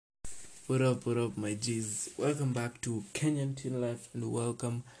What up, my G's? Welcome back to Kenyan Teen Life and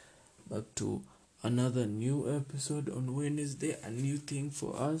welcome back to another new episode on Wednesday, a new thing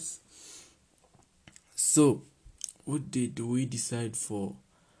for us. So, what did we decide for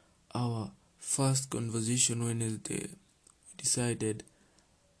our first conversation Wednesday? We decided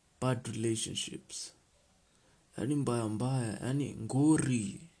bad relationships. Yani mbaya, yani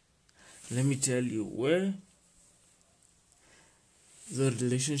ngori. Let me tell you where the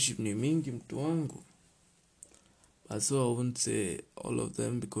relationship ni mingi mtu wangu. So I won't say all of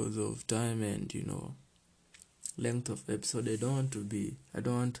them because of time and length of episode. I don't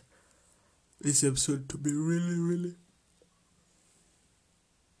want this episode to be really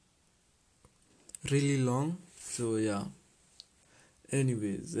long. So yeah.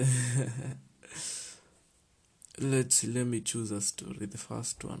 Anyways, let me choose a story. The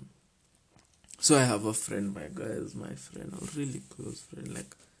first one. So I have a friend, my guy is my friend, a really close friend,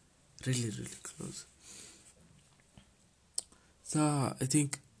 like really close. So I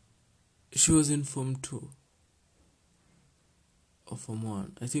think she was in Form 2 or Form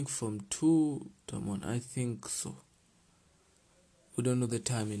 1. I think Form 2, Term 1. I think so. We don't know the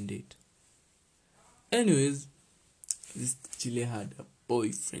time and date. Anyways, this Chile had a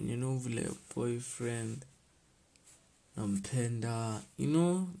boyfriend, vile a boyfriend, nampenda,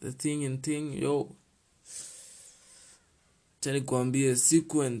 the thing, yo. Chani kuambie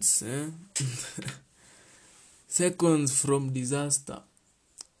sequence, seconds from disaster.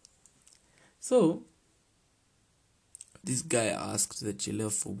 So, this guy asked the Chile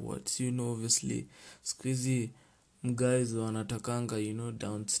for what? Obviously, squeezy guys wanatakanga,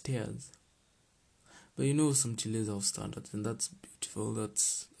 downstairs. But some Chiles have standards, and that's beautiful.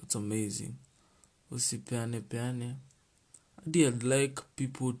 That's amazing. Usipeane. I'd like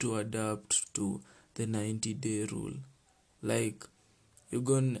people to adapt to the 90-day rule. Like,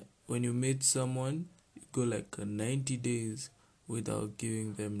 when you meet someone, you go like 90 days without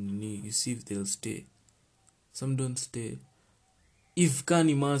giving them knee. You see if they'll stay. Some don't stay. If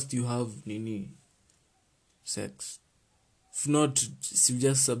kani must, you have sex. If not, you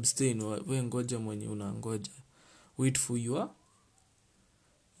just abstain. We ngoja mwenye unangoja. Wait for your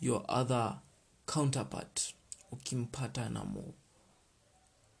other counterpart. Ukimpata na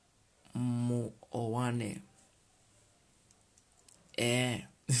owane.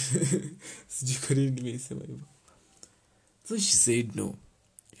 Sijui kwa nini nimesema hivyo. So she said no.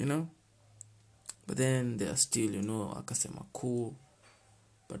 But then they are still, akasema cool.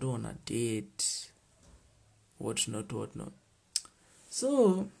 But on a date. What not.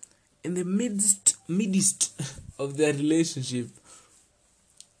 So, in the midst of their relationship,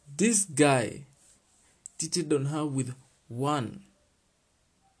 this guy cheated on her with 1,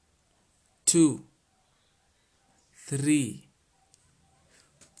 2, 3,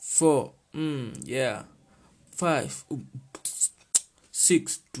 4, 5,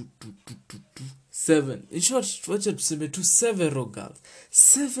 6, 7. In short, what you say to several girls.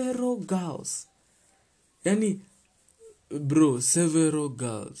 Yani, bro, several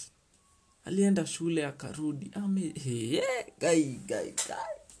girls. Alienda shule akarudi. Guy.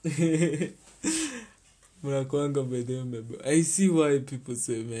 Mnakuanga bedeme. I see why people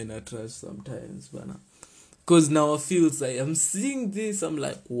say men are trash sometimes, bana. Because now I feel like I'm seeing this, I'm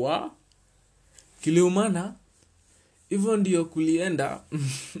like, what? Kiliumana? Hivyo ndio kulienda.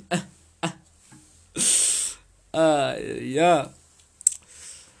 Yeah.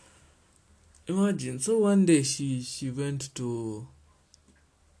 Imagine, so one day she went to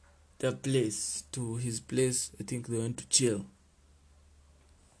his place. I think they went to chill.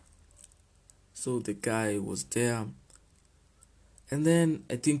 So the guy was there. And then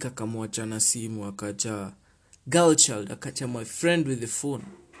I think akamwacha na simu, akacha girl child, akacha my friend with the phone.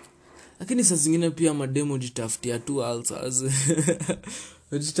 Lakini saa zingine pia mademo jitafutia tu ulcers.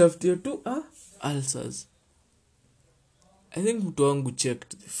 Jitafutia tu ulcers. I think mtu wangu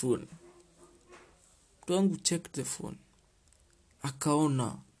checked the phone.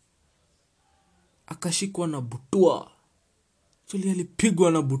 Akaona. Akashikwa na butua. Actually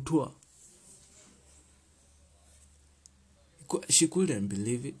alipigwa na butua. She couldn't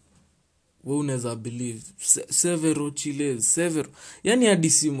believe it. We unaweza believe. Several Chiles. Yani hadi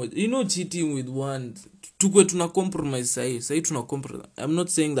simu. Cheating with one. Tukwe tuna compromise sahi tuna compromise. I'm not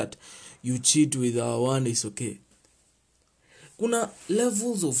saying that you cheat with one is okay. Kuna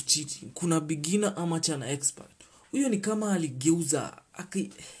levels of cheating. Kuna beginner, amateur na expert. Huyo ni kama aligeuza.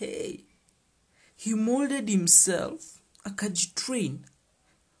 He molded himself. Akajitrain.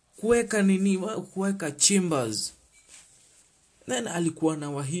 Kuweka chambers. Then alikuwa na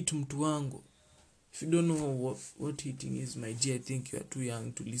wahit mtu wangu. If you don't know what hitting is, my G, I think you are too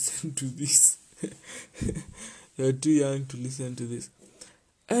young to listen to this. You are too young to listen to this.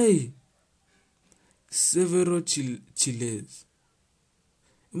 Hey, several chiles.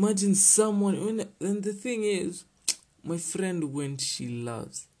 Imagine someone, and the thing is, my friend, when she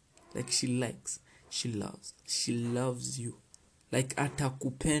loves, like she likes, she loves you. Like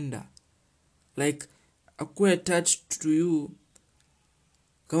atakupenda. Like akuwe attached to you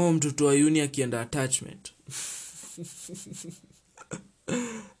kama mtoto wa uni akienda attachment.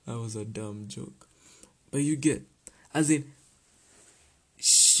 That was a dumb joke. But you get, as in,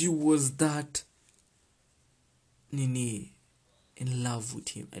 she was that in love with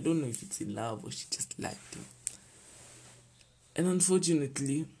him. I don't know if it's in love or she just liked him. And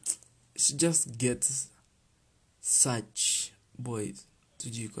unfortunately, she just gets such boys to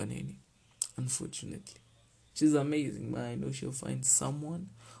Jikoneni. Unfortunately. She's amazing, man. I know she'll find someone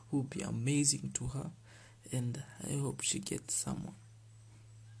who'll be amazing to her. And I hope she gets someone.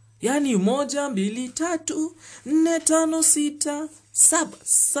 Yani 1, 2, 3, 4, 5, 6,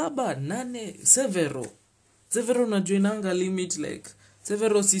 7, 8, several najuinanga limit, like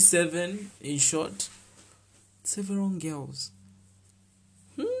several C7 in short. Several girls.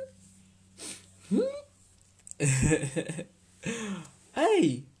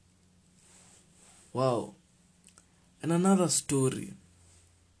 Hey. Wow. And another story.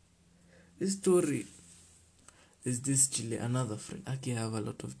 This story is this Chile, another friend. I have a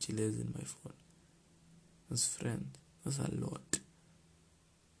lot of Chiles in my phone. Those friends. That's a lot.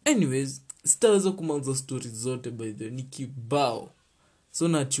 Anyways, sitaweza kumaliza stories zote by the way, ni kibao. So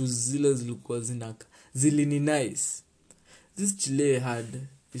na choose zile zilikuwa zilini nice. This Chile had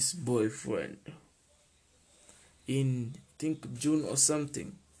this boyfriend in, I think, June or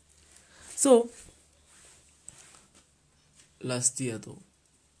something. So last year though.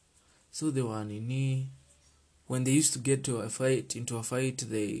 So they were when they used to get into a fight,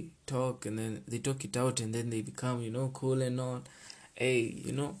 they talk and then they talk it out and then they become, cool and all.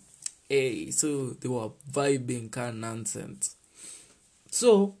 Hey, so they were vibing kind of nonsense.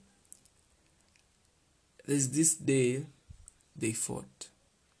 So there's this day they fought.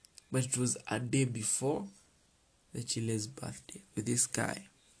 But it was a day before the Chile's birthday with this guy.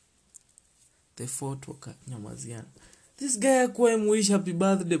 They fought wakanyamaziana. This guy akuwa mwish happy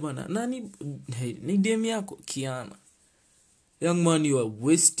birthday bana. Nani ni dem yako Kiana. Young man, you are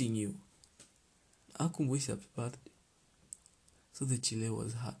wasting you. Akumwish happy birthday. So the Chile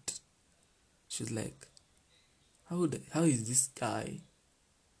was hurt. She was like, how is this guy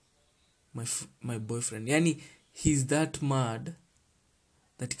my boyfriend? Yani, he's that mad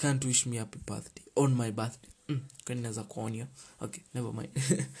that can't wish me happy birthday on my birthday. Kaninaza kuonya. Okay, never mind.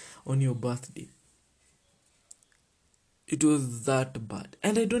 On your birthday. It was that bad.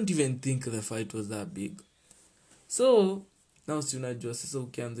 And I don't even think the fight was that big. So, now si unajua sasa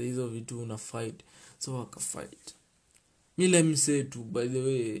ukianza hizo vitu una fight. So waka fight. Me let me say too, by the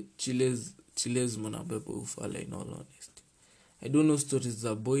way, Chiles mwanabeba ufala in all honesty. I don't know stories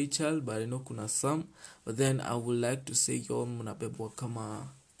za boy child, but I know kuna some. But then I would like to say y'all mwanabeba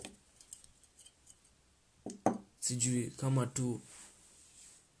kama sijui kama tu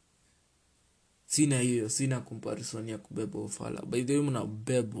sina comparison ya kubeba ufala. By the way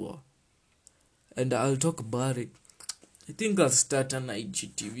mnabebwa. And I'll talk about it. I think I'll start an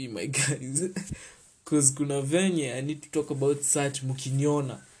IGTV, my guys. Because kuna venye I need to talk about such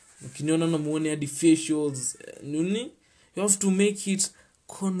mukiniona na muone hadi facials. Nuni? You have to make it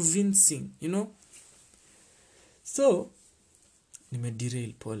convincing, So,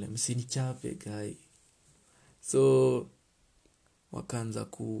 nimederail pole. Msinichape, guy. So, wakaanza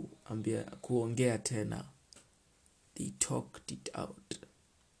kuongea tena. They talked it out.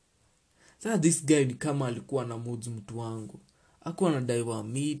 Sasa this guy ni kama alikuwa na moods mtu wangu. Hakuwa anadai wa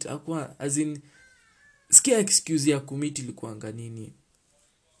meet, hakuwa as in sikia excuse ya kumeet ilikuwa nini?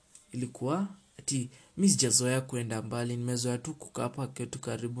 Ilikuwa ati mimi sijazoea kwenda mbali, nimezoea tu kukaa hapa kwetu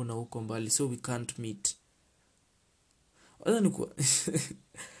karibu na huko mbali, so we can't meet.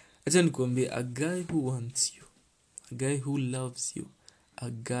 Acha nikwambie, a guy who wants you, a guy who loves you, a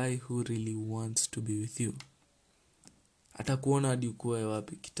guy who really wants to be with you, atakuona hadi ukoe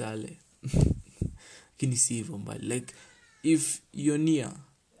wapi Kitale. Lakini si hivyo mbali. Like if you're near,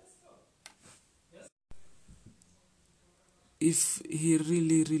 if he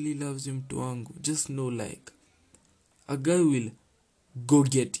really really loves you mtu wangu, just know like a guy will go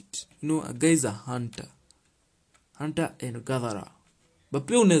get it. A guy is a hunter and gatherer. But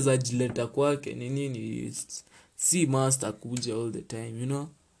pia unaweza jileta kwake ni nini, si master kuja all the time,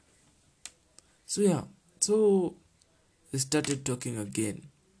 So yeah, so they started talking again.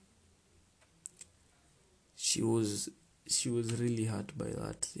 she was really hurt by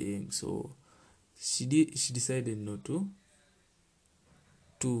that thing, so she decided not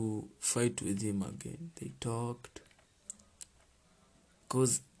to fight with him again. They talked,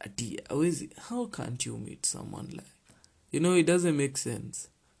 because how can't you meet someone like, it doesn't make sense.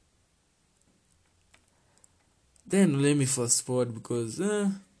 Then let me fast forward, because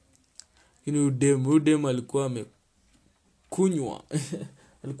dem alikuwa amekunywa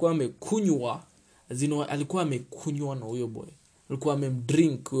alikuwa amekunywa alikuwa amekunywa na huyo boy, alikuwa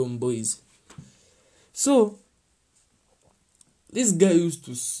amemdrink huyo boys. So this guy used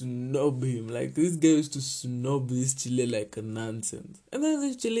to snob him, like this guy used to snob this chile like a nonsense. And then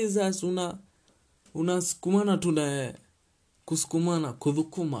this chile is as unasukumana tu na kusukumana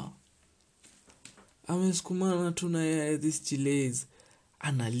kudhukuma, amesukumana tu na this chile is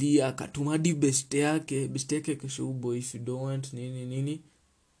analia, akatuma di best yake kesho, boy, if you don't want nini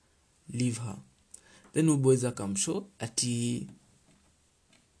leave her. Then boys akamshow ati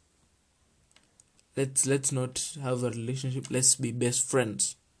let's not have a relationship, let's be best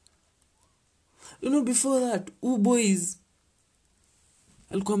friends. Before that, boys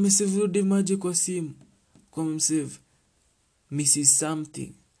alikuwa amesave demaje kwa simu, kwa msave Mrs.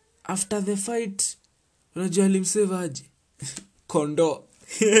 something. After the fight, unajua alimsave aje? Kondo.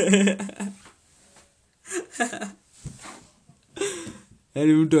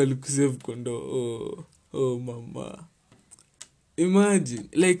 Yani mtu alikusave kondo. Oh mama. Imagine,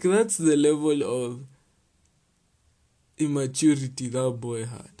 like that's the level of immaturity that boy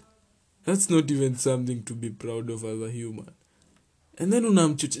had. That's not even something to be proud of as a human. And then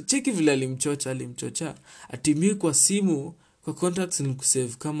unamchocha, cheki vile alimchocha. Atimie kwa simu, kwa contacts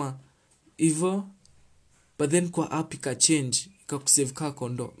nikusave kama hivyo, but then kwa app ika change, ikakusave ka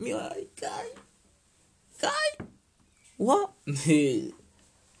kondo. Guy. What?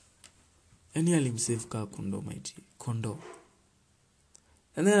 Yani alimsave ka kondo, mighty. Kondo.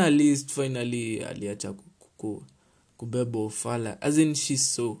 And then at least finally aliacha kubeba ufala. As in she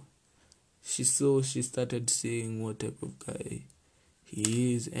started saying what type of guy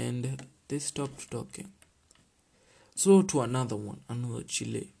he is, and they stopped talking. So to another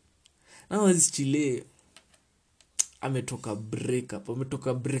Chile. Now this Chile ametoka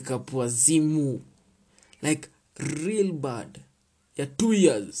breakup wazimu, like real bad, ya 2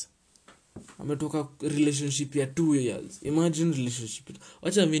 years. Ametoka relationship ya 2 years. Imagine relationship.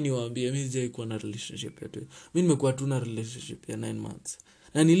 Wacha mimi niwaambie, mimi sijaikuwa na relationship ya 2. Mimi nimekuwa tu na relationship ya 9 months.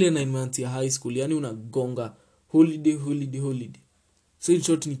 Na ile 9 months ya high school, yani unagonga holiday. So in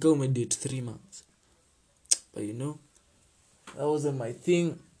short, nikao umedate 3 months. But that wasn't my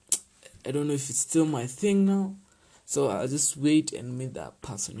thing. I don't know if it's still my thing now. So I'll just wait and meet that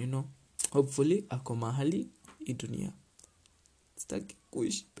person, Hopefully ako mahali hii dunia. Sitaki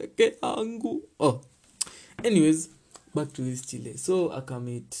kuishi peke yangu. Anyways, back to this Chile. So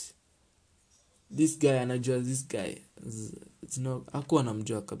akamit this guy, anajua this guy. It's not, hakuwa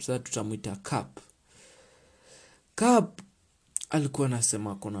anamjua kabisa, tutamuita Cap alikuwa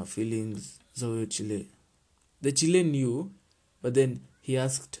anasema kuna feelings za huyo Chile. The Chile knew, but then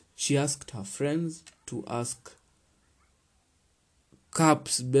she asked her friends to ask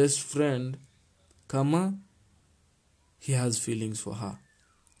Cap's best friend kama he has feelings for her.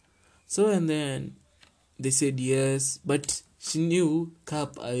 So and then they said yes, but she knew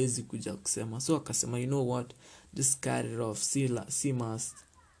Cap hawezi kuja kusema. So akasema, you know what, just carry it off. See must.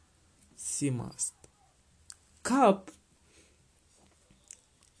 Cap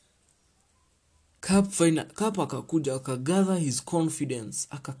akakuja, akagather his confidence,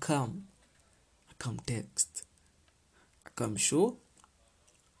 akamtext, akamshow,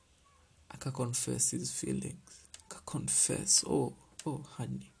 akaconfess his feelings, akaconfess, oh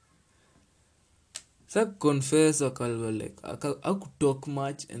honey. So confess, akutalk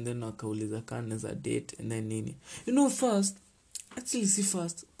much, and then akauliza kaneza date, and then nini. First,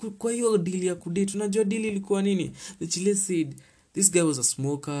 kwa hiyo deal ya kudate, unajua deal ilikuwa nini? The Chile said this guy was a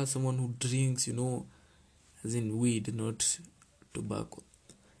smoker, someone who drinks, as in weed, not tobacco.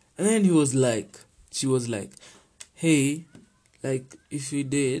 And then she was like, hey, like if we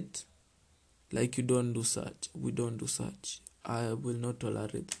date, like you don't do such, we don't do such, I will not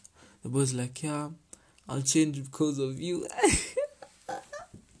tolerate. The boy's like, yeah, I'll change because of you. And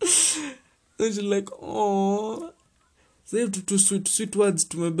she's like, oh, say to sweet words,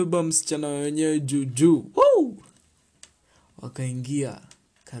 tumebeba msichana wenyewe juu. Woo! Wakaingia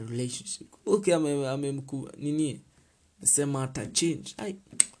ka relationship. Okay, nini? Nasema ata change.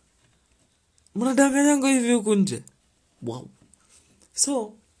 Mnadanganyanga hivi huku nje. Wow.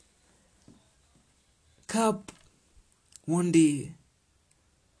 So Cap one day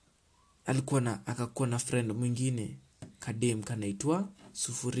akakuwa na friend mwingine kadem kanaitwa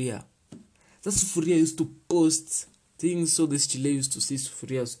Sufuria. Sasa Sufuria used to post things, so this chile used to see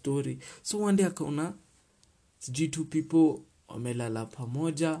Sufuria story. So one day akaona sijui two people wamelala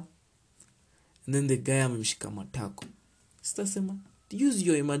pamoja, and then the guy amemshika matako. Sitasema, use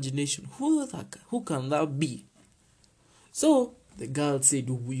your imagination, who can that be? So the girl said,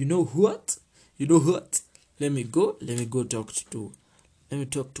 you know what, let me go talk to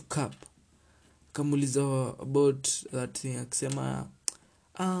Cap. Kamuliza about that thing, akisema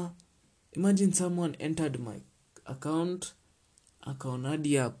imagine someone entered my account, akaona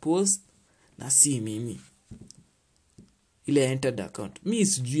ya post na si mimi ile entered the account. Me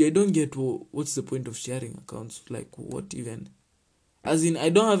sijui, I don't get what's the point of sharing accounts, like what even, as in I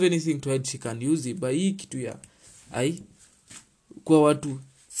don't have anything to hide, she can use it, but hii kitu ya kwa watu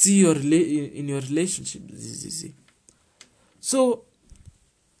see in your relationship zizi. So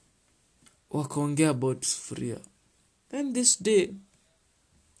wakaongea about Sufuria. Then this day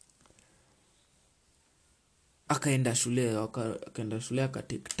akaenda shule aka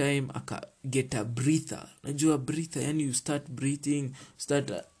take time aka get a breather. Najua breather, yani you start breathing,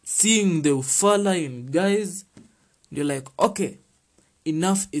 start seeing the fella in guys. You're like, okay,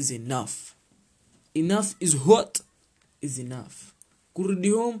 enough is enough. Enough is what is enough. Kurudi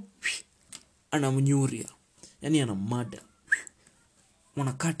home anamnyuria, yani anamada,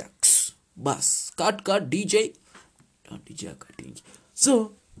 wanakata bas, cut DJ akatingi.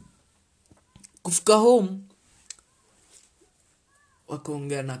 So kufika home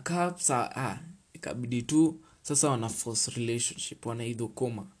wakaongea na Cap, ikabidi tu sasa wana force relationship, wanaidho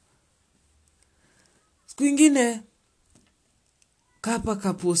koma. Siku ingine Cap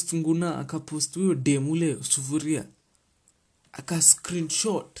akapost nguna, akapost huyo demule Sufuria, aka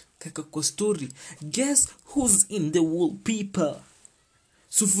screenshot kaka kwa story. Guess who's in the wallpaper?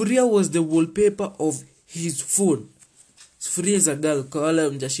 Sufuria was the wallpaper of his phone. Sufuria is a girl. Kwa wale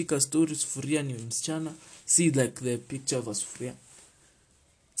mjashika story, Sufuria ni msichana. See like the picture of a Sufuria.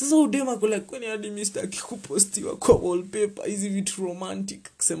 Sasa udema kwa like, kwani hadi Mr. Kikupostiwa kwa wallpaper, hizi vitu romantic.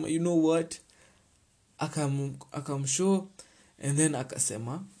 Akasema, you know what? Akamshow, and then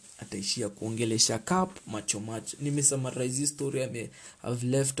akasema ataishia kuongelesha Cap macho. Nimesummarize this story, I've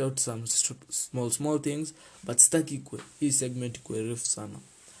left out some small things, but sitaki hii segment kwa refu sana.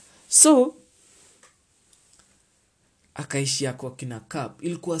 So akaishia kwa kina Cap.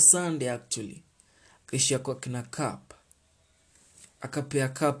 Ilikuwa Sunday actually. Akaishia kwa kina Cap, akapea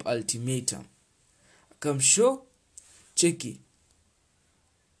Cap ultimatum, akamshow, cheki,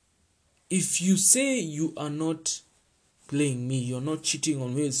 if you say you are not playing me, you're not cheating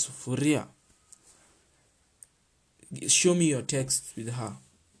on me with Sufuria, show me your text with her.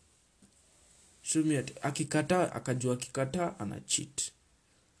 Show me akikata, akajua akikata ana cheat.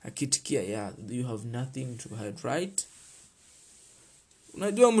 Akitikia, yeah, you have nothing to hide, right?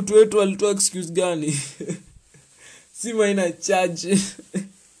 Unajua mtu wetu alitoa excuse gani? Simu ina charge.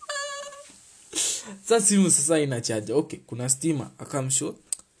 Sasa simu sasa ina charge. Okay, kuna stima. Akamshow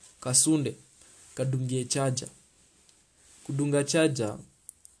kasunde, kadungie charger. Kudunga charger,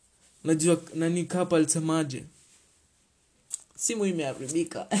 unajua nani Cap alisemaje? Simu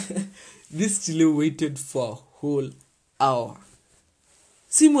imeharibika. This chile waited for a whole hour.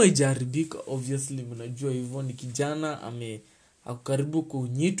 Simu haijaribika, obviously mnajua hivyo, ni kijana akaribu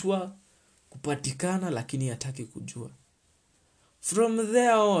kunyitwa, kupatikana, lakini hataki kujua. From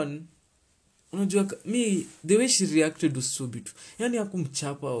there on, unajua the way she reacted was so beautiful. Yani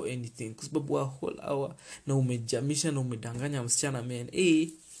hakumchapa or anything, kwa sababu a whole hour na umejamisha na umedanganya msichana, man.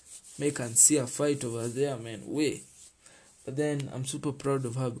 Make and see a fight over there, man. But then I'm super proud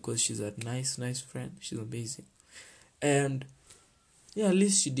of her because she's a nice friend. She's amazing. And yeah, at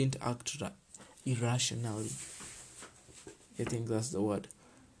least she didn't act irrationally. I think that's the word.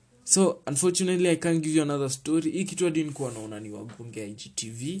 So unfortunately I can't give you another story. Hii kitu hadi nilikuwa naona ni wabonge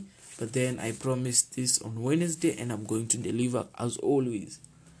IGTV, but then I promised this on Wednesday and I'm going to deliver as always.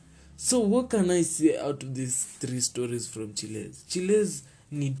 So what can I say out of these 3 stories from Chiles? Chiles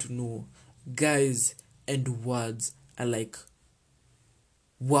need to know guys and words are like,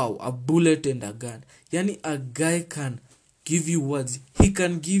 wow, a bullet and a gun. Yani a guy can give you words, he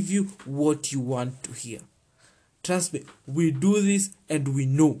can give you what you want to hear. Trust me, we do this and we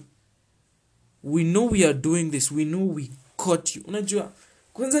know we are doing this, we know we caught you. Unajua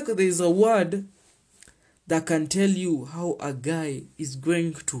kwanza there is a word that can tell you how a guy is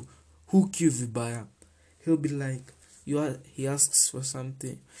going to hook you vibaya. He'll be like, he asks for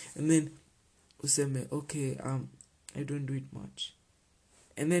something, and then useme, okay, I don't do it much,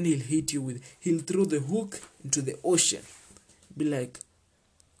 and then he'll throw the hook into the ocean. Be like,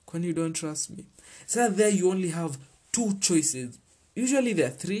 When you don't trust me. So there you only have two choices. Usually there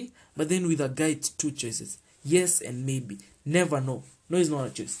are three, but then with a guy it's two choices. Yes and maybe. Never no. No is not a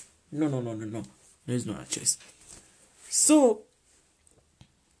choice. No. No is not a choice. So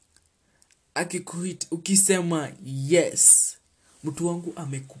akikuhit ukisema yes, mtu wangu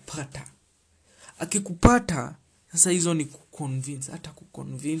amekupata. Akikupata, sasa hizo ni kuconvince, hata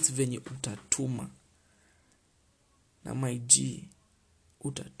kuconvince venye utatuma. Na my G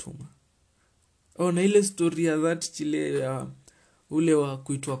utatuma. Na ile story ya that chile ya ule wa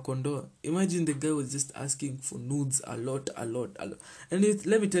kuitwa kondoa. Imagine the guy was just asking for nudes a lot. And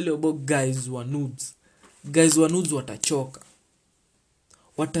let me tell you about guys who are nudes. Guys who are nudes watachoka.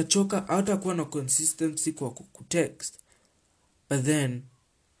 Hata kuwa na consistency kwa kutext. But then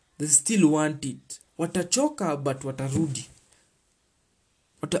they still want it. Watachoka but watarudi.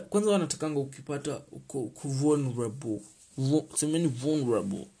 Kwanza wanatakanga ukipata uko vulnerable.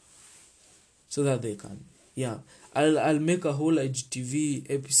 Vulnerable. So that they can. Yeah. I'll make a whole IGTV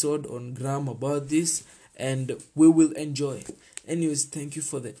episode on Gram about this. And we will enjoy. Anyways, thank you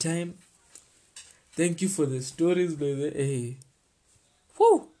for the time. Thank you for the stories, baby. Hey.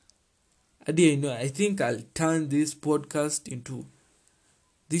 Woo! I think I'll turn this podcast into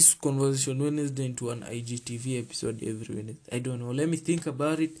this Conversation Wednesday into an IGTV episode every Wednesday. I don't know. Let me think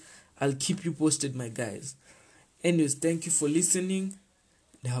about it. I'll keep you posted, my guys. Anyways, thank you for listening.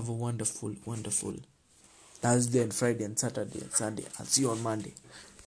 And have a wonderful Thursday and Friday and Saturday and Sunday. I'll see you on Monday.